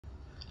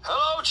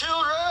Hello,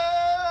 children!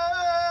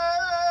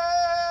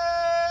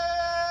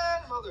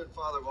 Mother and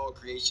Father of all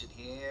creation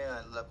here.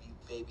 I love you,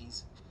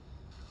 babies.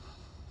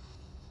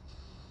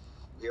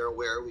 We are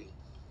aware we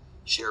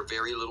share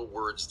very little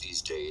words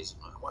these days.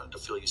 I wanted to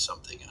fill you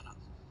something in.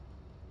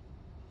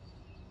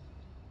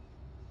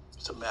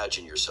 Just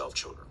imagine yourself,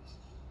 children.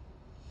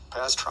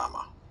 Past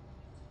trauma.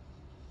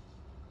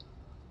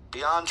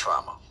 Beyond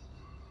trauma.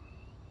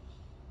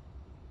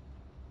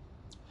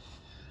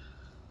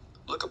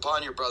 Look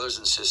upon your brothers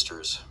and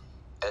sisters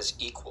as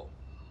equal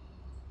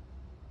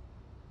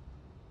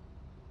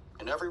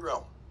in every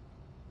realm.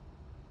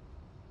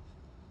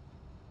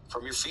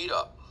 From your feet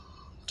up,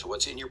 to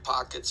what's in your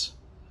pockets,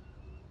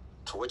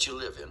 to what you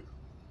live in,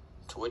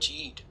 to what you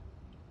eat.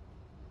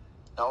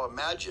 Now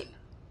imagine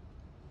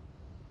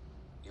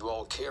you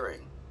all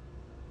caring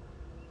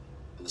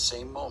in the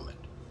same moment.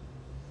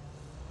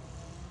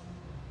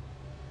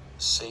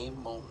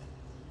 Same moment.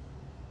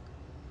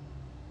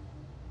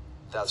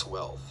 That's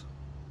wealth.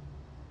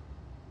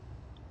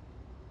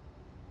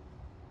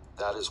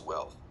 That is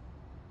wealth.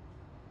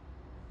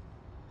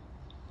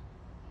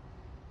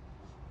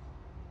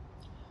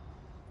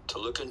 To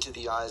look into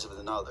the eyes of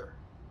another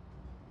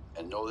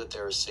and know that they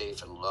are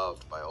safe and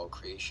loved by all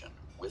creation,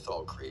 with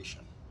all creation,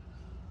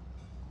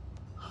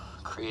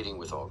 creating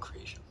with all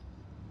creation.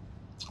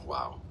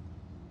 Wow.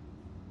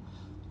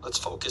 Let's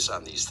focus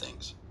on these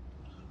things.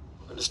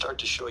 We're going to start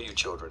to show you,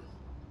 children,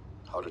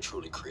 how to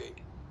truly create.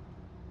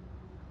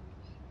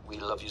 We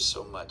love you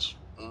so much.